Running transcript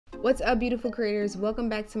What's up, beautiful creators? Welcome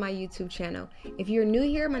back to my YouTube channel. If you're new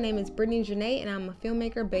here, my name is Brittney Janae and I'm a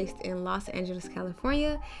filmmaker based in Los Angeles,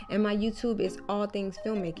 California, and my YouTube is all things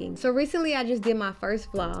filmmaking. So recently I just did my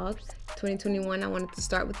first vlog, 2021. I wanted to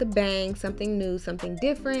start with a bang, something new, something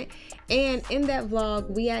different. And in that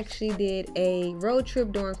vlog, we actually did a road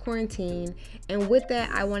trip during quarantine. And with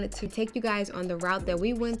that, I wanted to take you guys on the route that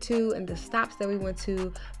we went to and the stops that we went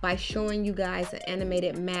to by showing you guys an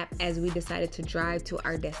animated map as we decided to drive to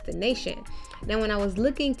our destination. Now, when I was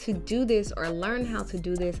looking to do this or learn how to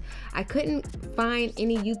do this, I couldn't find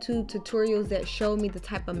any YouTube tutorials that showed me the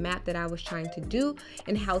type of map that I was trying to do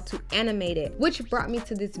and how to animate it, which brought me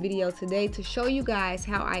to this video today to show you guys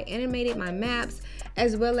how I animated my maps,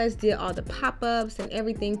 as well as did all the pop-ups and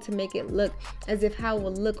everything to make it look as if how it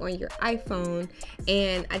would look on your iPhone.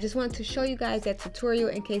 And I just wanted to show you guys that tutorial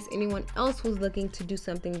in case anyone else was looking to do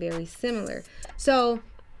something very similar. So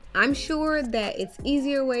I'm sure that it's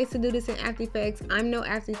easier ways to do this in After Effects. I'm no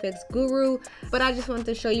After Effects guru, but I just wanted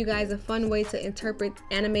to show you guys a fun way to interpret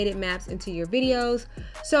animated maps into your videos.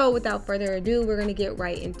 So without further ado, we're gonna get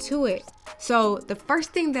right into it. So the first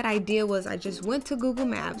thing that I did was I just went to Google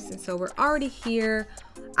Maps, and so we're already here.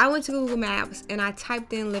 I went to Google Maps and I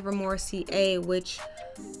typed in Livermore, CA, which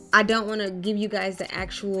I don't want to give you guys the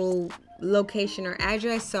actual location or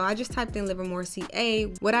address, so I just typed in Livermore, CA.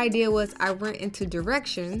 What I did was I went into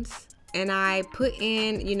directions and I put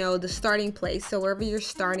in, the starting place. So wherever you're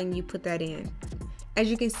starting, you put that in. As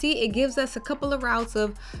you can see, it gives us a couple of routes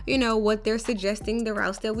of, what they're suggesting, the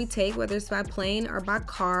routes that we take, whether it's by plane or by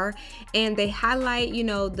car. And they highlight,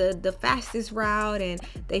 the fastest route, and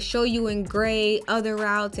they show you in gray other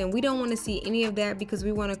routes. And we don't want to see any of that because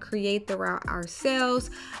we want to create the route ourselves.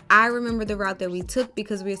 I remember the route that we took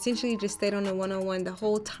because we essentially just stayed on the 101 the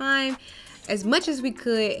whole time as much as we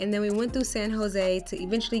could. And then we went through San Jose to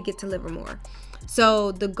eventually get to Livermore.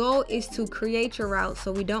 So the goal is to create your route.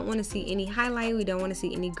 So we don't want to see any highlight. We don't want to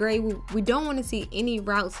see any gray. We don't want to see any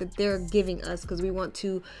routes that they're giving us because we want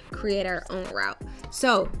to create our own route.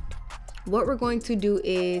 So what we're going to do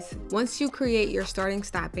is once you create your starting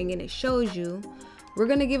stopping and it shows you, we're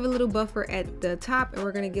going to give a little buffer at the top and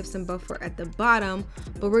we're going to give some buffer at the bottom,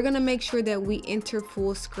 but we're going to make sure that we enter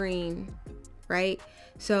full screen, right?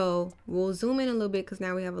 So we'll zoom in a little bit because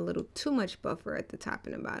now we have a little too much buffer at the top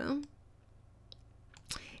and the bottom.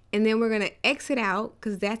 And then we're going to exit out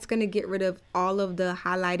because that's going to get rid of all of the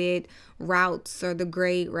highlighted routes or the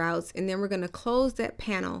gray routes. And then we're going to close that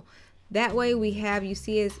panel. That way we have, you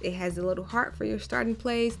see it has a little heart for your starting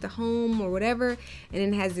place, the home or whatever.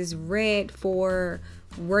 And it has this red for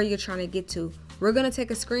where you're trying to get to. We're going to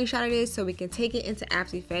take a screenshot of this so we can take it into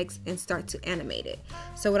After Effects and start to animate it.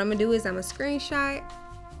 So what I'm going to do is I'm going to screenshot.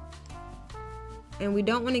 And we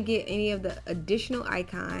don't want to get any of the additional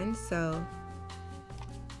icons. So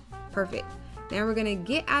perfect. Now we're gonna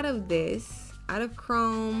get out of this, out of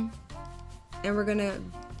Chrome, and we're gonna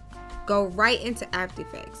go right into After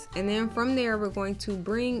Effects. And then from there, we're going to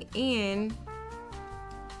bring in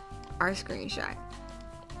our screenshot.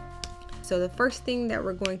 So the first thing that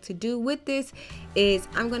we're going to do with this is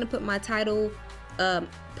I'm gonna put my title,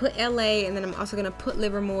 put LA, and then I'm also gonna put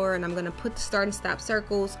Livermore, and I'm gonna put the start and stop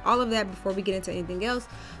circles, all of that before we get into anything else.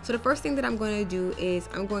 So the first thing that I'm going to do is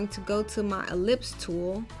I'm going to go to my ellipse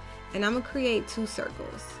tool, and I'm gonna create two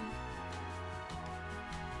circles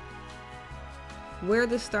where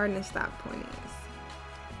the start and the stop point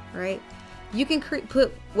is, right? You can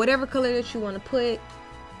put whatever color that you want to put,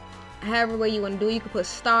 however way you want to do it. You can put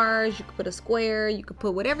stars, you can put a square, you can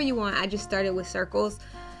put whatever you want. I just started with circles,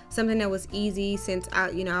 something that was easy since I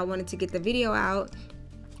wanted to get the video out.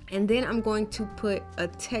 And then I'm going to put a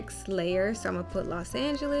text layer, so I'm gonna put Los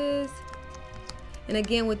Angeles. And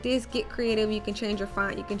again, with this, get creative. You can change your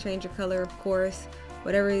font, you can change your color, of course,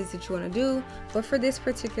 whatever it is that you want to do. But for this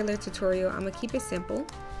particular tutorial, I'm gonna keep it simple.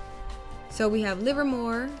 So we have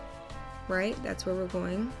Livermore, right? That's where we're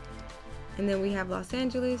going. And then we have Los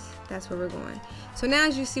Angeles, that's where we're going. So now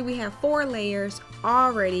as you see, we have 4 layers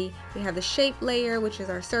already. We have the shape layer, which is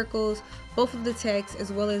our circles, both of the text,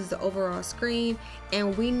 as well as the overall screen.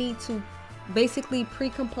 And we need to basically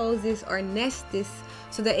pre-compose this or nest this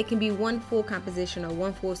so that it can be one full composition or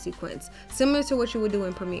one full sequence, similar to what you would do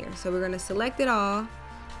in Premiere. So we're going to select it all,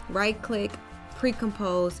 right click,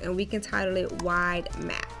 pre-compose, and we can title it wide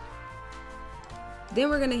map. Then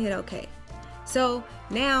we're going to hit OK. So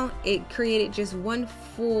now it created just one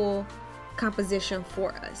full composition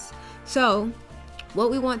for us. So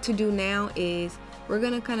what we want to do now is we're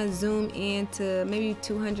going to kind of zoom in to maybe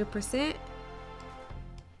 200%.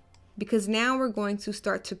 because now we're going to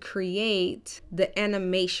start to create the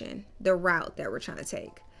animation, the route that we're trying to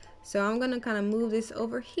take. So I'm gonna kind of move this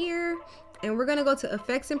over here, and we're gonna go to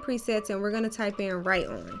effects and presets, and we're gonna type in right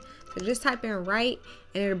on. So just type in right,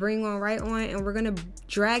 and it'll bring on right on, and we're gonna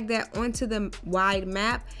drag that onto the wide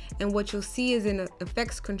map, and what you'll see is in the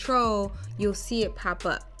effects control, you'll see it pop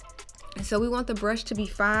up. And so we want the brush to be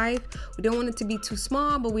 5. We don't want it to be too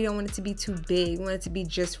small, but we don't want it to be too big. We want it to be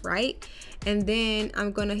just right. And then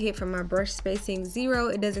I'm gonna hit from my brush spacing 0.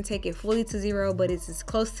 It doesn't take it fully to 0, but it's as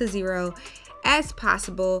close to 0 as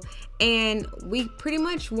possible. And we pretty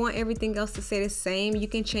much want everything else to stay the same. You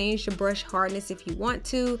can change the brush hardness if you want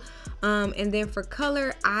to. And then for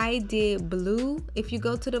color, I did blue. If you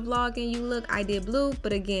go to the vlog and you look, I did blue.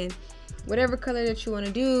 But again, whatever color that you want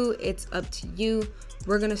to do, it's up to you.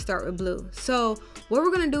 We're gonna start with blue. So what we're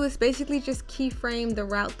gonna do is basically just keyframe the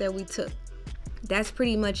route that we took. That's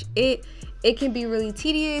pretty much it. It can be really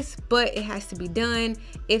tedious, but it has to be done.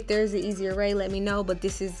 If there's an easier way, let me know, but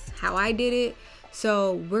this is how I did it.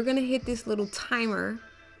 So we're gonna hit this little timer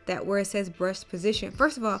that where it says brush position.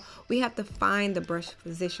 First of all, we have to find the brush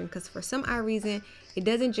position, because for some odd reason, it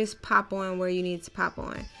doesn't just pop on where you need it to pop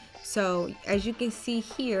on. So as you can see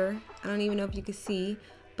here, I don't even know if you can see,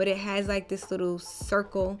 but it has like this little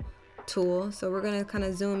circle tool. So we're gonna kind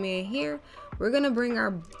of zoom in here. We're gonna bring our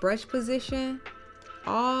brush position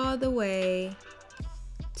all the way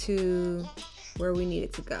to where we need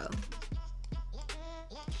it to go.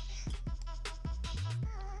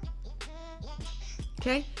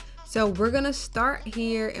 Okay, so we're gonna start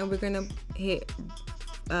here, and we're gonna hit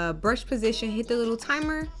brush position, hit the little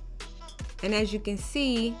timer, and as you can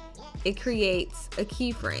see, it creates a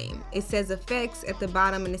keyframe. It says effects at the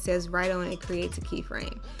bottom, and it says right on. It creates a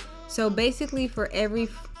keyframe. So basically for every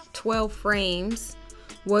 12 frames,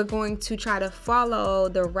 we're going to try to follow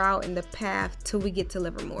the route and the path till we get to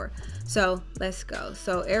Livermore. So let's go.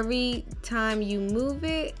 So every time you move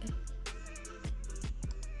it,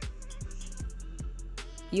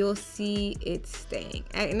 you'll see it staying.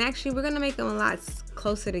 And actually we're gonna make them a lot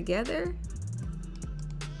closer together.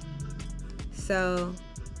 So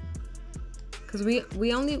because we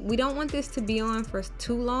don't want this to be on for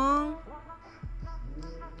too long,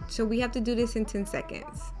 so we have to do this in 10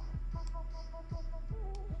 seconds,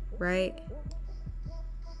 right?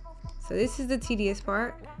 So this is the tedious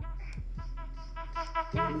part.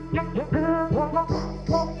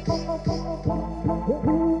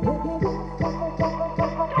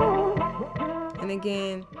 And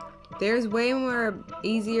again, there's way more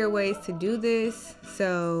easier ways to do this,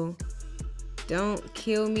 so don't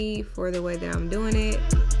kill me for the way that I'm doing it.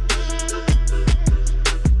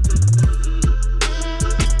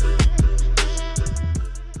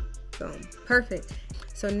 Boom, perfect.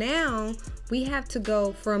 So now we have to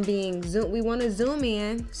go from being zoom, we want to zoom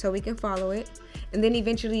in so we can follow it, and then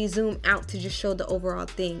eventually zoom out to just show the overall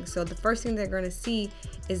thing. So the first thing they're going to see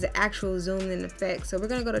is the actual zoom in effect. So we're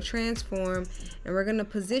going to go to transform, and we're going to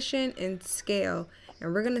position and scale,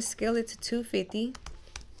 and we're going to scale it to 250.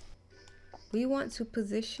 We want to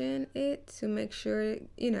position it to make sure,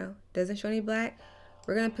 you know, doesn't show any black.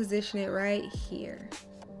 We're gonna position it right here.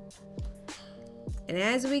 And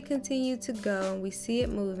as we continue to go and we see it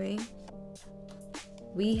moving,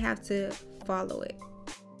 we have to follow it.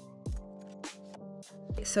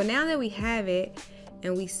 So now that we have it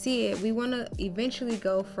and we see it, we wanna eventually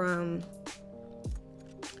go from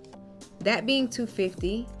that being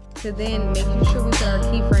 250 to then making sure we put our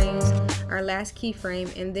keyframes, our last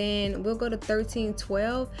keyframe, and then we'll go to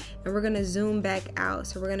 1312 and we're gonna zoom back out.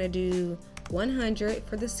 So we're gonna do 100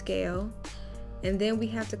 for the scale, and then we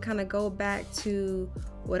have to kind of go back to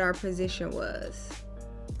what our position was.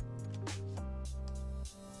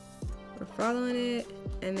 We're following it,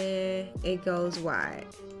 and then it goes wide.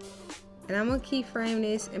 And I'm gonna keyframe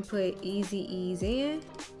this and put easy ease in.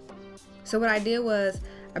 So what I did was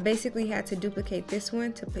I basically had to duplicate this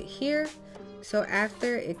one to put here. So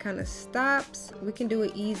after it kind of stops, we can do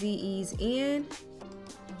an easy ease in,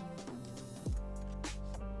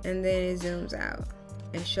 and then it zooms out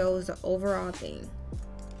and shows the overall thing.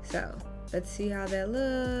 So let's see how that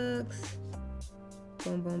looks.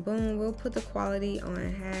 Boom, boom, boom. We'll put the quality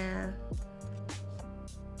on half.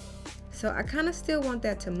 So I kind of still want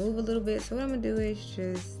that to move a little bit. So what I'm gonna do is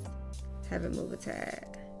just have it move a tad.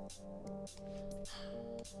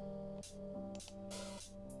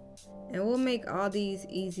 And we'll make all these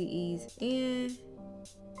easy ease in,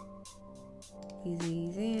 easy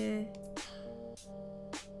ease in.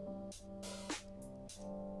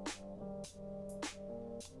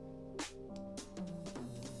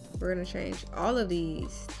 We're gonna change all of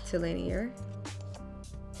these to linear.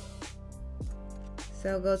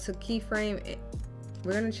 So go to keyframe,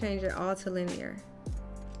 we're gonna change it all to linear,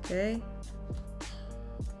 okay?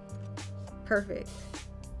 Perfect.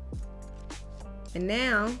 And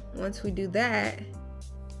now, once we do that,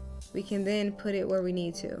 we can then put it where we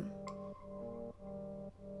need to.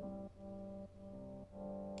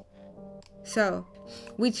 So,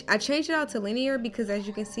 I changed it out to linear because as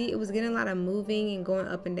you can see, it was getting a lot of moving and going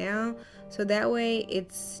up and down. So that way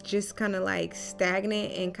it's just kind of like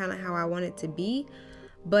stagnant and kind of how I want it to be.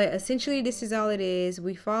 But essentially this is all it is.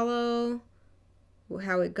 We follow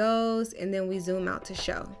how it goes and then we zoom out to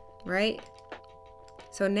show, right?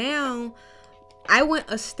 So now I went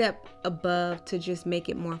a step above to just make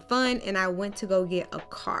it more fun, and I went to go get a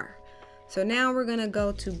car. So now we're gonna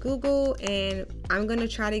go to Google and I'm gonna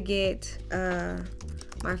try to get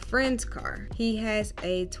my friend's car. He has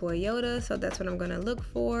a Toyota, so that's what I'm gonna look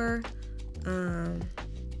for.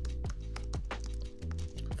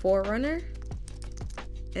 4Runner.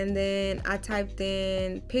 And then I typed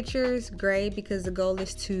in pictures gray because the goal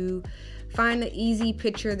is to find an easy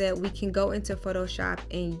picture that we can go into Photoshop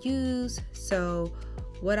and use. So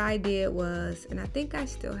what I did was, and I think I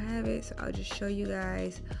still have it, so I'll just show you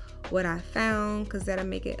guys what I found because that'll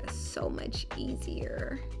make it so much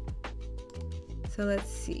easier. So let's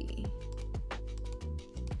see.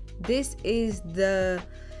 This is the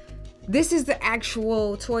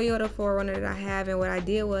actual Toyota 4Runner that I have, and what I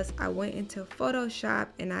did was I went into Photoshop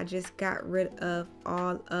and I just got rid of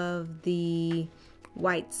all of the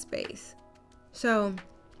white space. So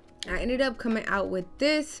I ended up coming out with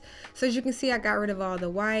this. So as you can see, I got rid of all the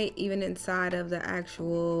white, even inside of the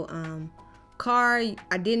actual car.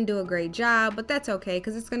 I didn't do a great job, but that's okay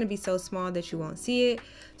because it's going to be so small that you won't see it.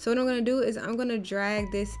 So what I'm going to do is I'm going to drag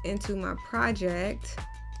this into my project.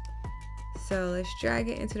 So let's drag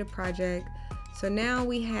it into the project. So now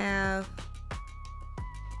we have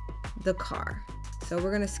the car. So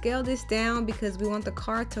we're going to scale this down because we want the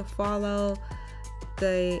car to follow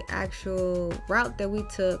the actual route that we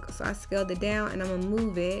took. So I scaled it down and I'm gonna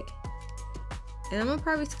move it, and I'm gonna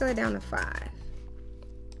probably scale it down to 5,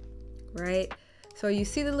 right? So you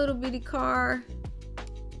see the little bitty car.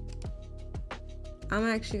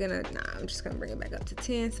 I'm just gonna bring it back up to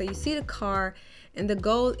 10. So you see the car, and the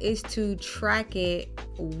goal is to track it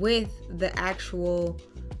with the actual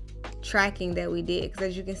tracking that we did, because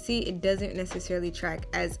as you can see, it doesn't necessarily track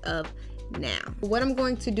as of now. What I'm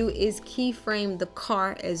going to do is keyframe the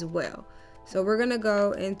car as well. So we're gonna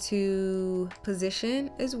go into position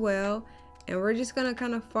as well, and we're just gonna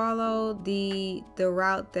kind of follow the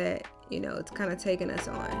route that, you know, it's kind of taking us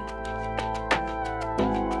on.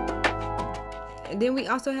 And then we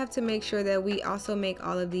also have to make sure that we also make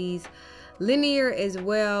all of these linear as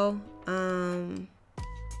well,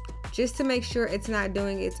 just to make sure it's not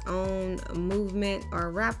doing its own movement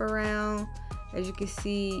or wraparound. As you can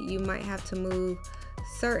see, you might have to move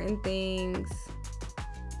certain things,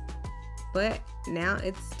 but now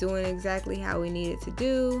it's doing exactly how we need it to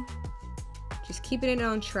do. Just keeping it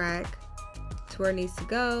on track to where it needs to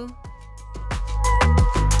go.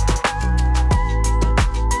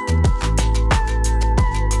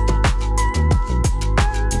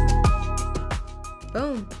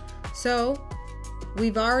 Boom. So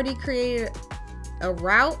we've already created a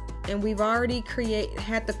route, and we've already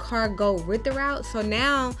had the car go with the route. So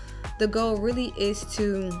now the goal really is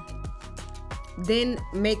to then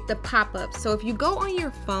make the pop-up. So if you go on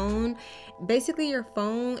your phone, basically your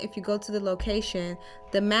phone, if you go to the location,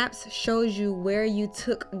 the maps shows you where you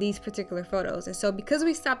took these particular photos. And so because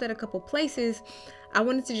we stopped at a couple places, I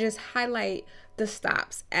wanted to just highlight the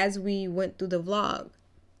stops as we went through the vlog.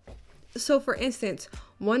 So for instance,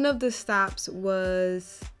 one of the stops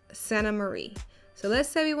was Santa Maria. So let's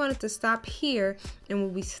say we wanted to stop here, and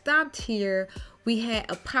when we stopped here, we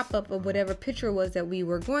had a pop-up of whatever picture it was that we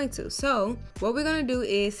were going to. So what we're gonna do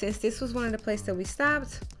is, since this was one of the places that we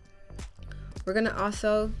stopped, we're gonna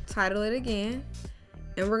also title it again,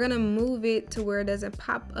 and we're gonna move it to where it doesn't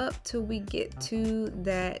pop up till we get to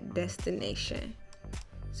that destination.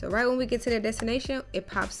 So right when we get to the destination, it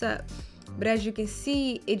pops up. But as you can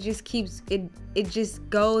see, it just keeps it just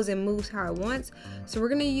goes and moves how it wants. So we're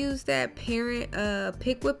gonna use that parent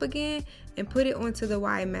pick whip again and put it onto the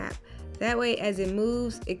Y map. That way, as it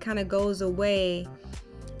moves, it kind of goes away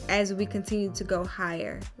as we continue to go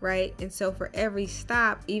higher, right? And so for every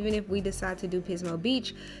stop, even if we decide to do Pismo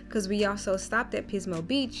Beach, because we also stopped at Pismo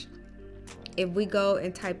Beach, if we go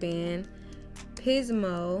and type in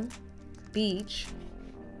Pismo Beach,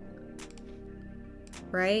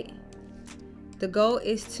 right? The goal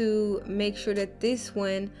is to make sure that this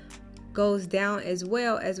one goes down as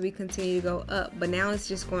well as we continue to go up, but now it's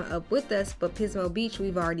just going up with us. But Pismo Beach,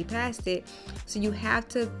 we've already passed it, so you have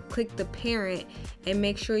to click the parent and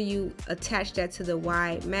make sure you attach that to the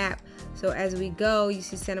wide map. So as we go, you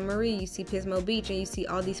see Santa Maria, you see Pismo Beach, and you see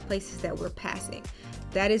all these places that we're passing.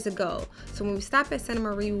 That is the goal. So when we stop at Santa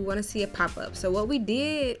Maria, we want to see a pop-up. So what we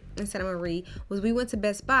did in Santa Maria was we went to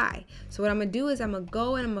Best Buy. So what I'm gonna do is I'm gonna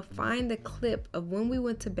go and I'm gonna find the clip of when we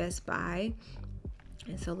went to Best Buy.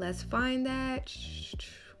 And so let's find that.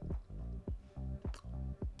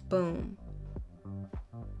 Boom.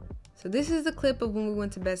 So this is the clip of when we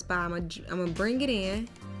went to Best Buy. I'm gonna bring it in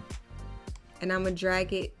and I'm gonna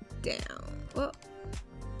drag it down. Whoa.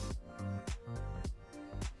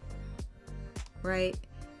 Right?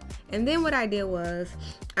 And then what I did was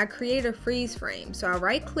I created a freeze frame. So I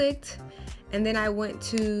right clicked and then I went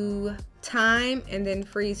to time and then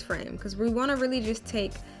freeze frame, because we want to really just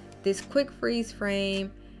take this quick freeze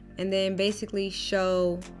frame and then basically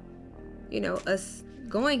show, you know, us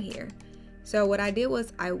going here. So what I did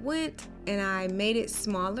was I went and I made it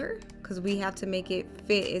smaller, because we have to make it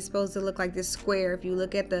fit. It's supposed to look like this square. If you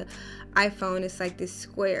look at the iPhone, it's like this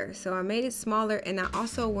square. So I made it smaller, and I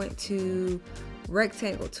also went to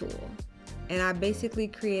rectangle tool and I basically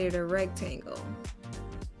created a rectangle,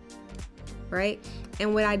 right?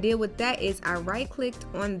 And what I did with that is I right clicked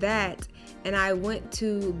on that and I went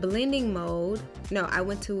to blending mode. No, I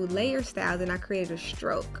went to layer styles and I created a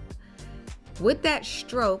stroke. With that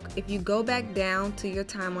stroke, if you go back down to your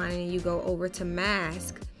timeline and you go over to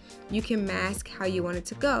mask, you can mask how you want it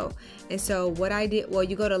to go. And so what I did, well,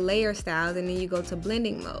 you go to layer styles and then you go to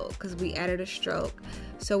blending mode, because we added a stroke.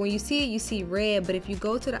 So when you see it, you see red, but if you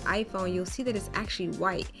go to the iPhone, you'll see that it's actually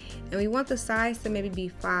white. And we want the size to maybe be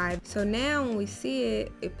 5. So now when we see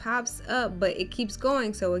it, it pops up, but it keeps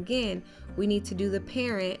going. So again, we need to do the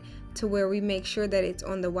parent to where we make sure that it's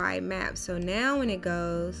on the wide map. So now when it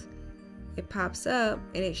goes, it pops up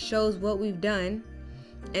and it shows what we've done.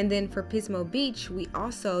 And then for Pismo Beach, we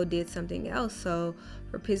also did something else. So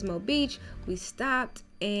for Pismo Beach, we stopped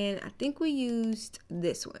and I think we used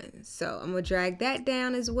this one. So I'm gonna drag that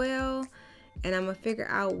down as well, and I'm gonna figure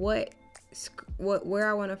out where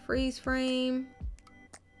I want to freeze frame.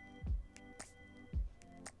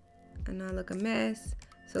 And I look a mess.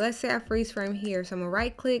 So let's say I freeze frame here. So I'm gonna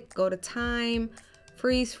right click, go to time,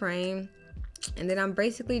 freeze frame. And then I'm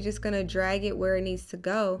basically just gonna drag it where it needs to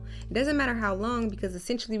go. It doesn't matter how long, because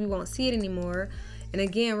essentially we won't see it anymore. And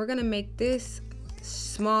again, we're gonna make this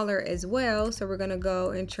smaller as well. So we're gonna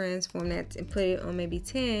go and transform that and put it on maybe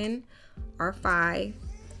 10 or 5.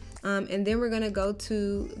 And then we're gonna go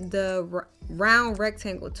to the round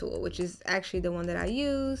rectangle tool, which is actually the one that I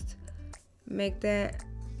used. Make that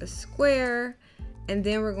a square. And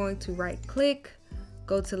then we're going to right click,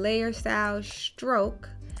 go to layer style, stroke,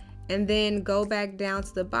 and then go back down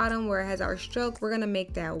to the bottom where it has our stroke. We're gonna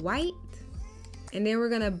make that white, and then we're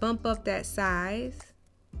gonna bump up that size,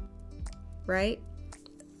 right?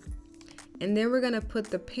 And then we're gonna put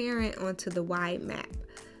the parent onto the wide map.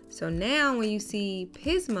 So now when you see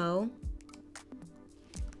Pismo,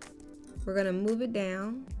 we're gonna move it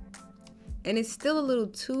down, and it's still a little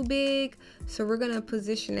too big, so we're gonna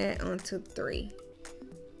position it onto 3.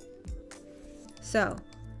 So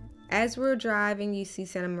as we're driving, you see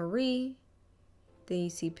Santa Maria, then you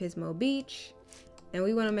see Pismo Beach, and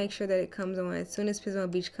we want to make sure that it comes on. As soon as Pismo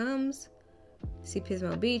Beach comes, see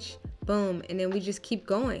Pismo Beach, boom, and then we just keep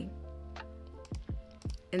going.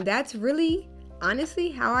 And that's really, honestly,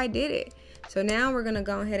 how I did it. So now we're going to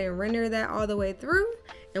go ahead and render that all the way through,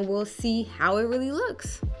 and we'll see how it really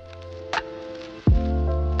looks.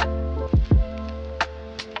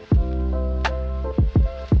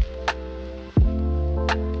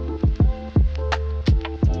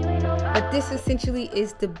 This essentially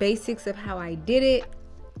is the basics of how I did it.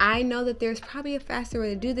 I know that there's probably a faster way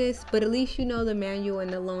to do this, but at least you know the manual and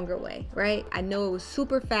the longer way, right? I know it was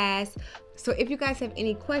super fast. So if you guys have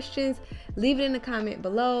any questions, leave it in the comment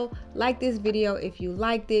below. Like this video if you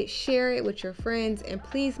liked it, share it with your friends, and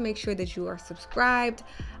please make sure that you are subscribed.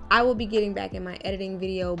 I will be getting back in my editing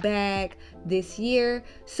video bag this year.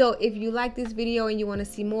 So if you like this video and you want to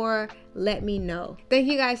see more, let me know. Thank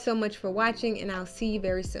you guys so much for watching, and I'll see you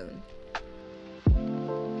very soon.